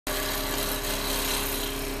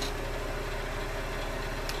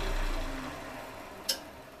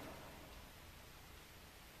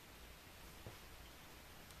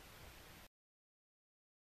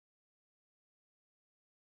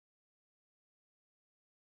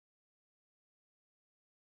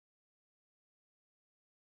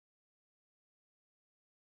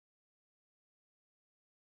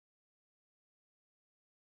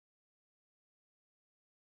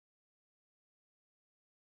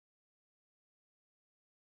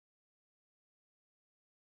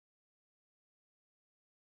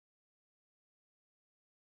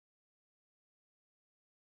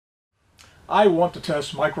I want to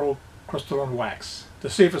test microcrystalline wax to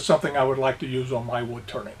see if it's something I would like to use on my wood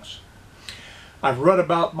turnings. I've read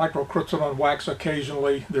about microcrystalline wax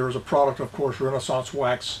occasionally. There is a product, of course, Renaissance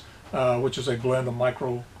Wax, which is a blend of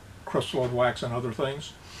microcrystalline wax and other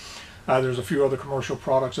things. There's a few other commercial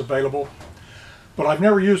products available, but I've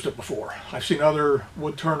never used it before. I've seen other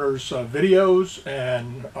wood turners videos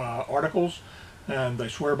and articles, and they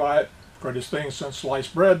swear by it. Greatest thing since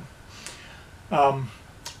sliced bread.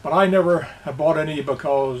 But I never have bought any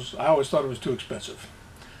because I always thought it was too expensive.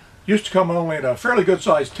 Used to come only in a fairly good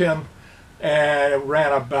sized tin, and it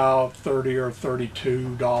ran about $30 or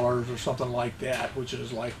 $32 or something like that, which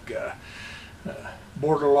is like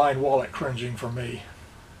borderline wallet cringing for me.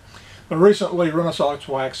 But recently, Renaissance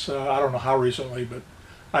Wax, I don't know how recently, but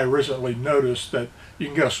I recently noticed that you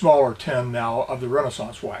can get a smaller tin now of the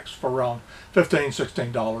Renaissance Wax for around $15,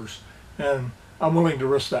 $16, and I'm willing to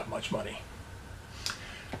risk that much money.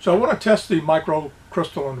 So I want to test the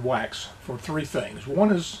microcrystalline wax for three things.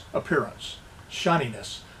 One is appearance,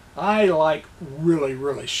 shininess. I like really,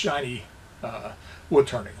 really shiny wood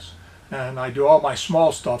turnings, and I do all my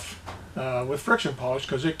small stuff with friction polish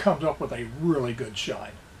because it comes up with a really good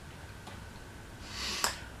shine.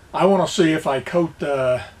 I want to see if I coat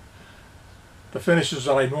the finishes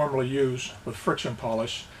that I normally use with friction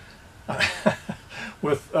polish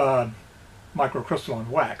with microcrystalline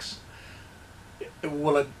wax.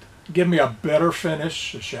 Will it give me a better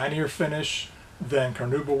finish, a shinier finish than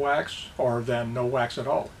carnuba wax or than no wax at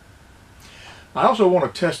all? I also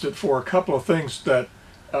want to test it for a couple of things that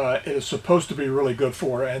it is supposed to be really good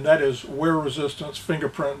for, and that is wear resistance,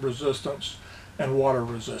 fingerprint resistance, and water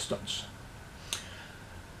resistance.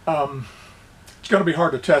 It's going to be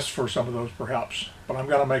hard to test for some of those perhaps, but I'm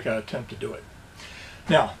going to make an attempt to do it.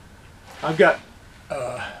 Now, I've got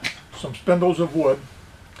some spindles of wood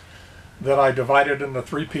that I divided into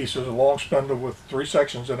three pieces, a long spindle with three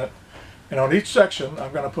sections in it. And on each section,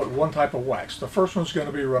 I'm going to put one type of wax. The first one's going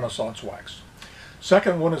to be Renaissance Wax.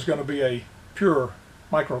 Second one is going to be a pure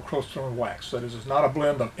microcrystalline wax. That is, it's not a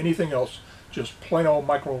blend of anything else, just plain old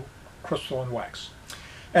microcrystalline wax.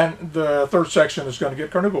 And the third section is going to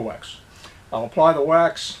get carnuba wax. I'll apply the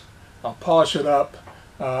wax, I'll polish it up,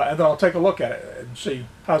 and then I'll take a look at it and see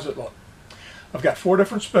how's it look. I've got 4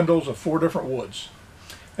 different spindles of 4 different woods.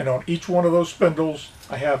 And on each one of those spindles,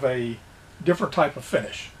 I have a different type of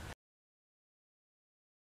finish.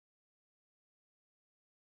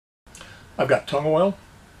 I've got tung oil.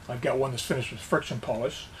 I've got one that's finished with friction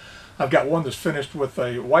polish. I've got one that's finished with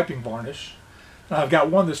a wiping varnish. And I've got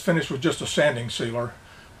one that's finished with just a sanding sealer,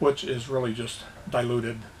 which is really just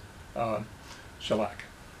diluted shellac.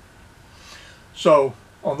 So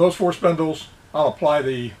on those 4 spindles, I'll apply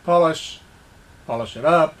the polish it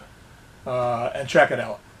up, and check it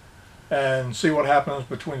out and see what happens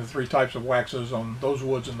between the 3 types of waxes on those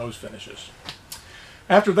woods and those finishes.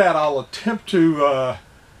 After that, I'll attempt to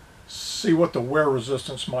see what the wear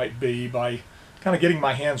resistance might be by kind of getting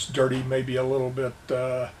my hands dirty, maybe a little bit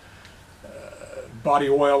body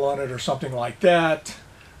oil on it or something like that,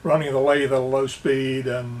 running the lathe at a low speed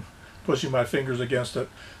and pushing my fingers against it.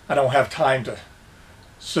 I don't have time to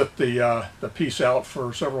sit the piece out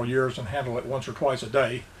for several years and handle it once or twice a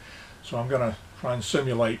day. So I'm going to try and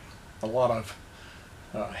simulate a lot of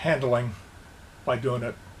handling by doing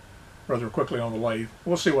it rather quickly on the lathe.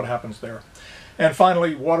 We'll see what happens there. And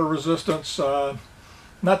finally, water resistance.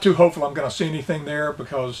 Not too hopeful I'm going to see anything there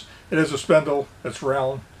because it is a spindle, it's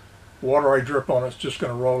round. Water I drip on it's just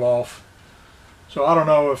going to roll off. So I don't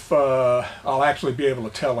know if I'll actually be able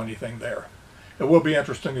to tell anything there. It will be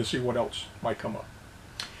interesting to see what else might come up.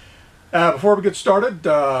 Before we get started,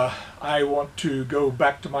 I want to go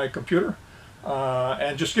back to my computer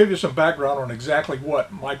and just give you some background on exactly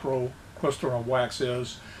what microcrystalline wax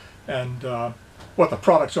is and what the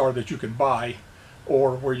products are that you can buy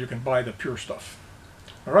or where you can buy the pure stuff.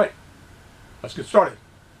 All right, let's get started.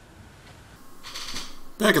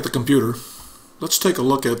 Back at the computer, let's take a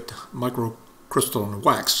look at microcrystalline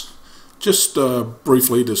wax, just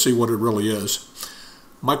briefly to see what it really is.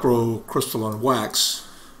 Microcrystalline wax,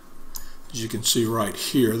 as you can see right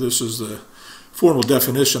here, this is the formal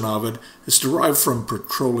definition of it. It's derived from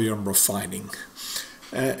petroleum refining.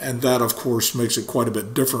 And that, of course, makes it quite a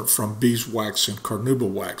bit different from beeswax and carnuba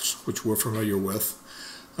wax, which we're familiar with.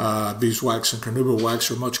 Beeswax and carnuba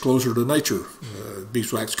wax are much closer to nature.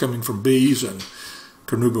 Beeswax coming from bees and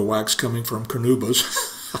carnuba wax coming from carnubas.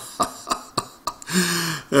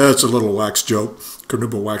 That's a little wax joke.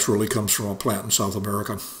 Carnuba wax really comes from a plant in South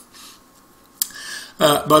America.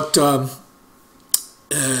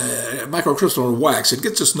 Microcrystalline wax, it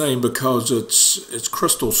gets its name because its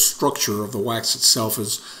crystal structure of the wax itself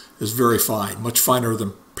is is very fine, much finer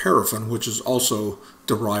than paraffin, which is also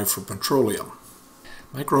derived from petroleum.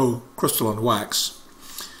 Microcrystalline wax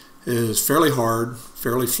is fairly hard,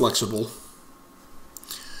 fairly flexible,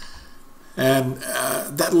 and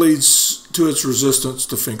that leads to its resistance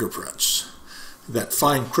to fingerprints. That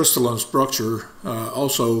fine crystalline structure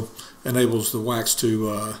also enables the wax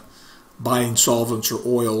to bind solvents or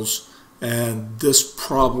oils, and this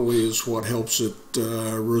probably is what helps it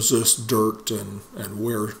resist dirt and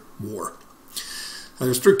wear more. Now,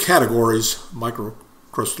 there's three categories of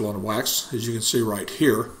microcrystalline wax, as you can see right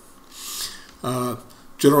here.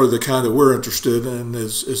 Generally the kind that we're interested in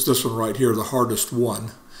is this one right here, the hardest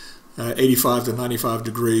one. 85 to 95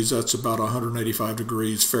 degrees, that's about 185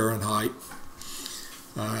 degrees Fahrenheit,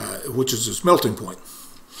 which is its melting point.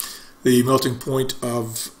 The melting point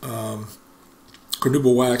of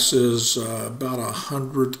carnuba wax is about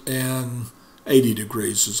 180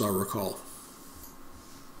 degrees, as I recall.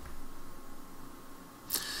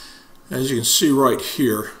 As you can see right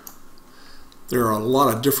here, there are a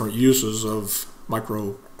lot of different uses of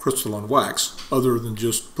microcrystalline wax other than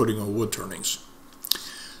just putting on wood turnings.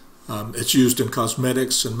 It's used in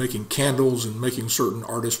cosmetics and making candles and making certain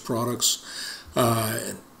artist products,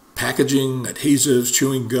 packaging, adhesives,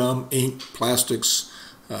 chewing gum, ink, plastics,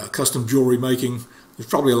 custom jewelry making. There's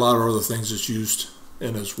probably a lot of other things it's used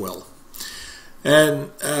in as well.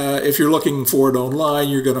 And if you're looking for it online,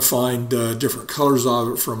 you're going to find different colors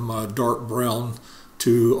of it, from dark brown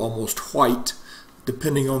to almost white,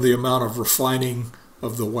 depending on the amount of refining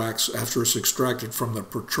of the wax after it's extracted from the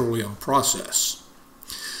petroleum process.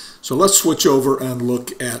 So let's switch over and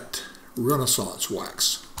look at Renaissance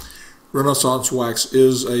wax. Renaissance wax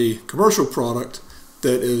is a commercial product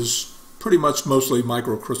that is pretty much mostly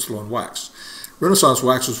microcrystalline wax. Renaissance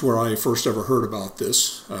wax is where I first ever heard about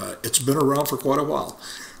this. It's been around for quite a while.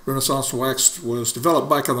 Renaissance wax was developed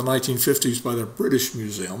back in the 1950s by the British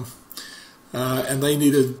Museum, and they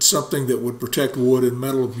needed something that would protect wood and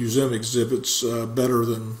metal museum exhibits better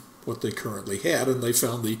than what they currently had, and they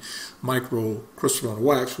found the microcrystalline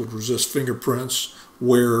wax would resist fingerprints,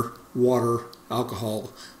 wear, water,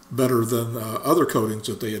 alcohol better than other coatings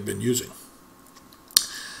that they had been using.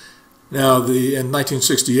 Now, in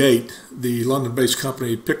 1968, the London-based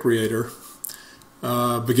company Pick Creator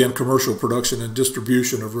began commercial production and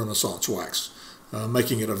distribution of Renaissance wax,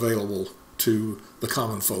 making it available to the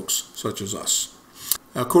common folks such as us.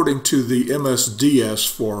 According to the MSDS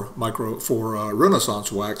for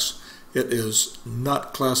Renaissance wax, it is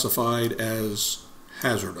not classified as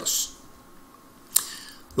hazardous.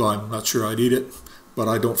 Though I'm not sure I'd eat it, but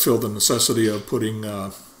I don't feel the necessity of putting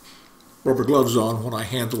rubber gloves on when I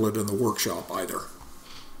handle it in the workshop either.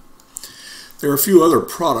 There are a few other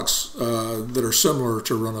products that are similar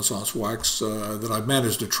to Renaissance wax that I've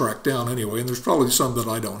managed to track down anyway, and there's probably some that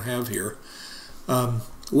I don't have here.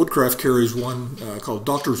 Woodcraft carries one called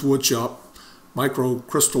Doctor's Woodshop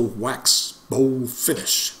Microcrystal Wax Bowl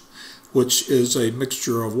Finish, which is a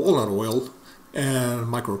mixture of walnut oil and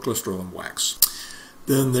microcrystalline wax.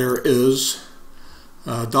 Then there is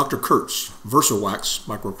Dr. Kurt's Versa Wax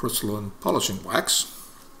Microcrystalline Polishing Wax.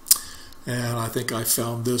 And I think I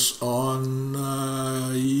found this on,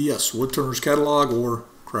 yes, Woodturner's Catalog or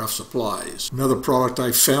Craft Supplies. Another product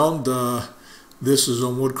I found, this is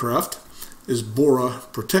on Woodcraft, is Bora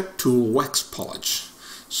Protect Tool Wax Polish.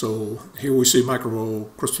 So here we see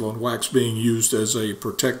microcrystalline wax being used as a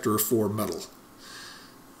protector for metal.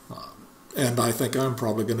 And I think I'm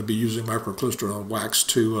probably going to be using microcrystalline wax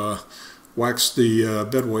to wax the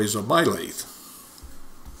bedways of my lathe.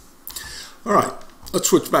 All right, let's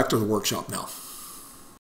switch back to the workshop now.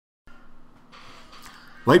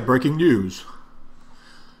 Late breaking news.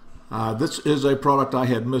 This is a product I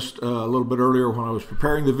had missed a little bit earlier when I was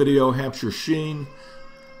preparing the video, Hampshire Sheen.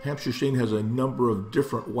 Hampshire Sheen has a number of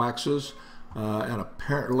different waxes, and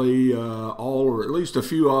apparently all, or at least a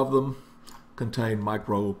few of them, contain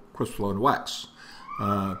microcrystalline wax.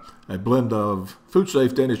 A blend of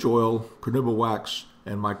food-safe Danish oil, carnuba wax,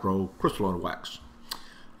 and microcrystalline wax.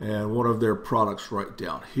 And one of their products right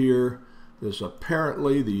down here is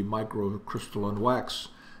apparently the microcrystalline wax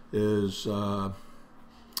is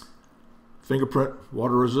fingerprint,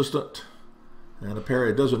 water resistant, and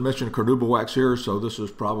apparently it doesn't mention carnuba wax here, so this is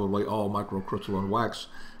probably all microcrystalline wax.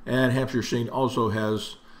 And Hampshire Sheen also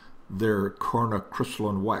has their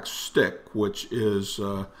carnuba wax stick, which is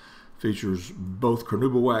features both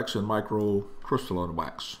carnuba wax and microcrystalline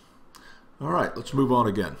wax. All right, let's move on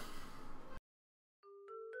again.